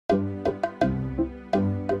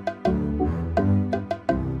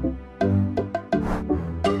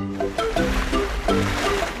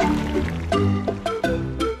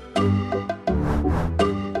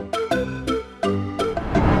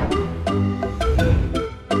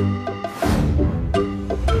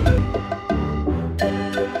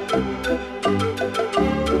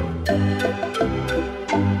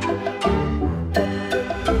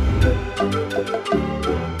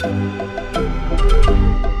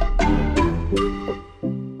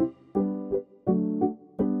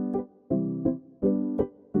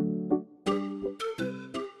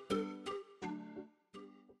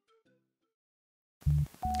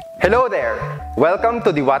Hello there! Welcome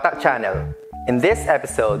to Diwata channel. In this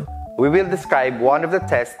episode, we will describe one of the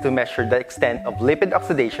tests to measure the extent of lipid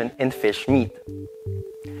oxidation in fish meat.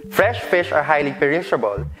 Fresh fish are highly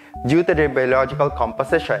perishable due to their biological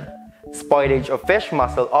composition. Spoilage of fish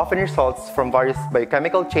muscle often results from various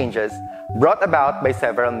biochemical changes brought about by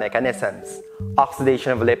several mechanisms: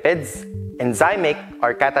 oxidation of lipids, enzymic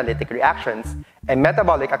or catalytic reactions, and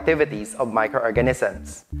metabolic activities of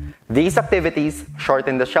microorganisms. These activities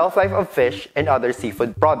shorten the shelf life of fish and other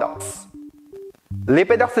seafood products.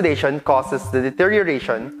 Lipid oxidation causes the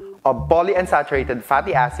deterioration of polyunsaturated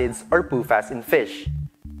fatty acids or PUFAs in fish.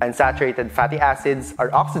 Unsaturated fatty acids are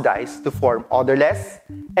oxidized to form odorless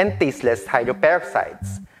and tasteless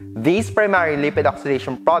hydroperoxides. These primary lipid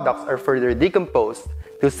oxidation products are further decomposed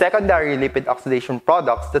to secondary lipid oxidation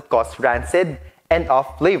products that cause rancid and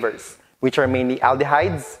off flavors, which are mainly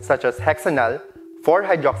aldehydes such as hexanal,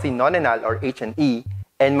 4-hydroxynonenal or HNE,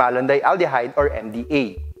 and malondialdehyde or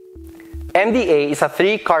MDA. MDA is a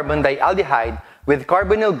 3-carbon dialdehyde with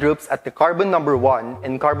carbonyl groups at the carbon number 1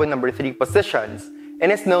 and carbon number 3 positions,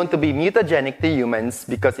 and is known to be mutagenic to humans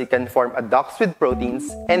because it can form adducts with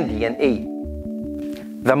proteins and DNA.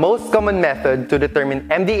 The most common method to determine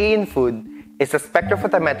MDA in food is a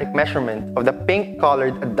spectrophotometric measurement of the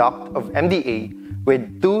pink-colored adduct of MDA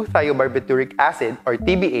with 2-thiobarbituric acid or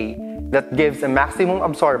TBA that gives a maximum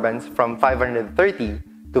absorbance from 530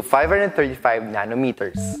 to 535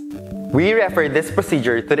 nanometers. We refer this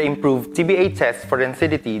procedure to the improved TBA test for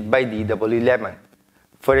Rancidity by D.W. Lemon.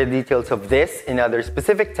 For the details of this and other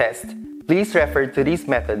specific tests, please refer to these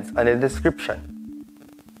methods in the description.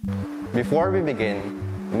 Before we begin,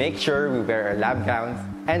 make sure we wear our lab gowns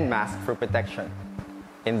and mask for protection.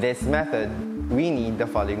 In this method, we need the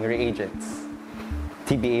following reagents: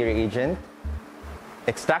 TBA reagent,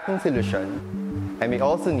 extracting solution, and we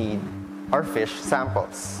also need our fish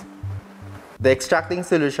samples. The extracting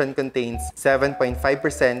solution contains 7.5%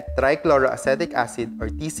 trichloroacetic acid or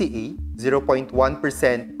TCA, 0.1%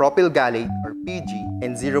 propyl gallate or PG,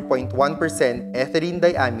 and 0.1% ethylene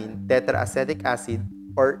diamine tetraacetic acid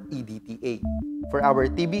or EDTA. For our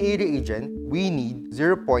TBA reagent, we need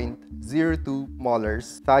 0.02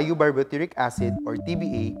 molars thiobarbituric acid or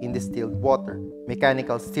TBA in distilled water.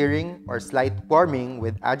 Mechanical stirring or slight warming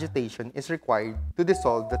with agitation is required to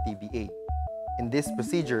dissolve the TBA. In this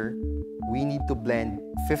procedure, we need to blend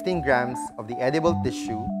 15 grams of the edible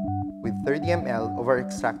tissue with 30 ml of our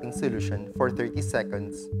extracting solution for 30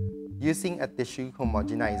 seconds using a tissue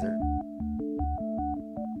homogenizer.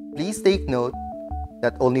 Please take note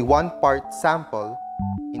that only 1 part sample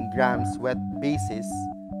in grams wet basis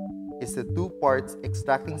is the 2 parts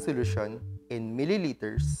extracting solution in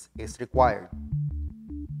milliliters is required.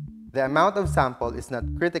 The amount of sample is not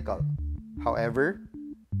critical. However,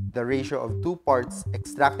 the ratio of 2 parts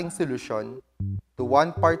extracting solution to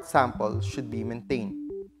 1 part sample should be maintained.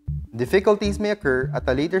 Difficulties may occur at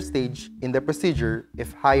a later stage in the procedure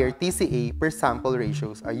if higher TCA per sample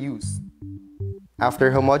ratios are used.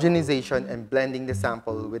 After homogenization and blending the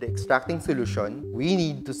sample with the extracting solution, we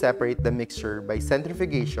need to separate the mixture by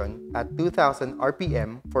centrifugation at 2000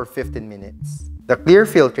 RPM for 15 minutes. The clear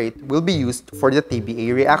filtrate will be used for the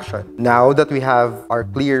TBA reaction. Now that we have our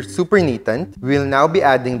clear supernatant, we will now be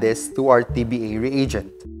adding this to our TBA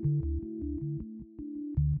reagent.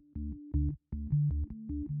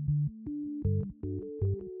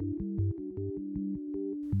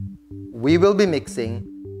 We will be mixing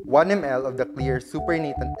 1 ml of the clear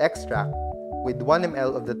supernatant extract with 1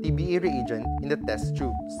 ml of the TBA reagent in the test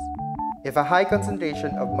tubes. If a high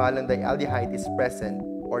concentration of malondialdehyde is present,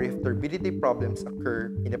 or if turbidity problems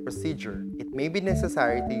occur in the procedure, it may be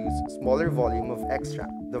necessary to use smaller volume of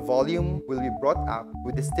extract. The volume will be brought up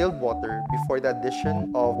with distilled water before the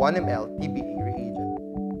addition of 1 ml TBA reagent.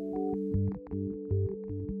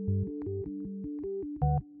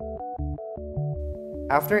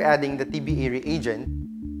 After adding the TBA reagent,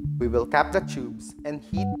 we will cap the tubes and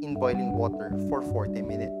heat in boiling water for 40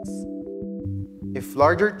 minutes. If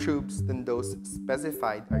larger tubes than those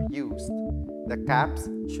specified are used, the caps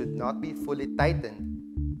should not be fully tightened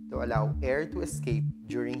to allow air to escape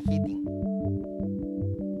during heating.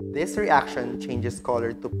 This reaction changes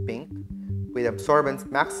color to pink with absorbance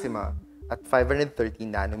maxima at 530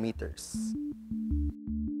 nanometers.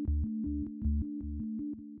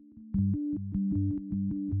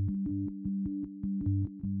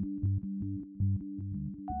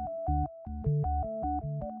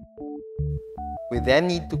 We then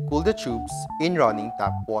need to cool the tubes in running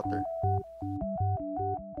tap water.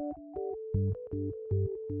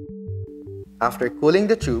 After cooling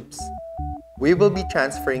the tubes, we will be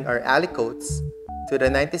transferring our aliquots to the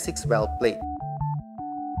 96 well plate.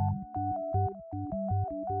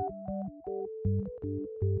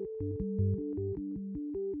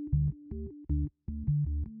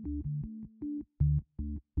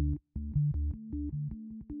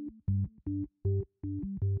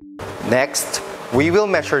 Next, we will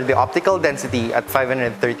measure the optical density at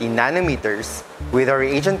 530 nanometers with a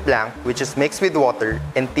reagent blank which is mixed with water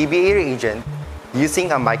and TBA reagent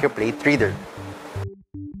using a microplate reader.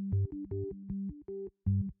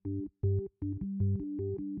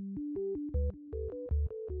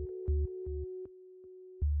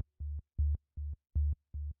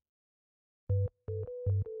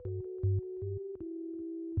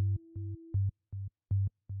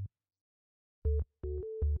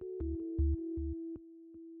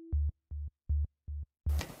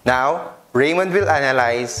 Now, Raymond will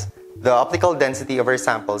analyze the optical density of our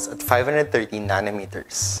samples at 530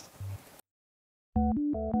 nanometers.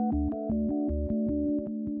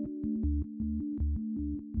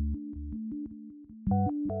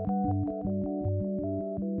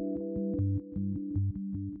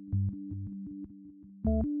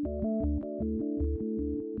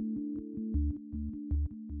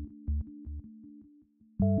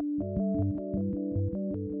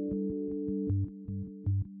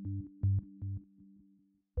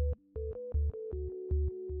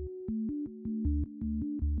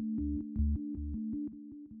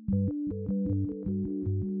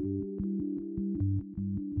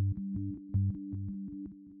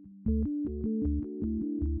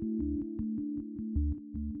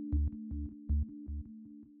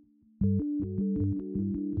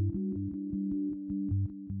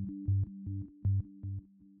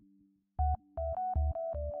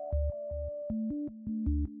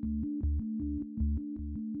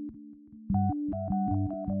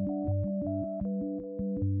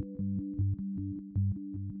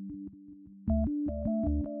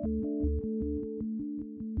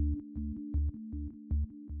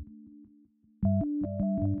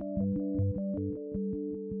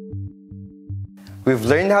 We've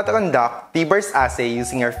learned how to conduct Tbars assay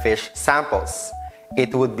using our fish samples.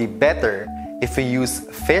 It would be better if we use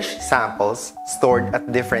fish samples stored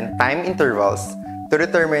at different time intervals to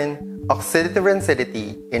determine oxidative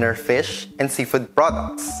rancidity in our fish and seafood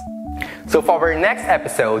products. So for our next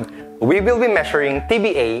episode, we will be measuring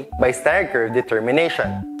TBA by standard curve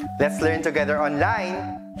determination. Let's learn together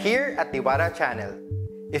online here at Diwata channel.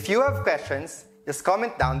 If you have questions, just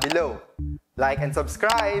comment down below. Like and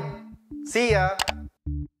subscribe. See ya!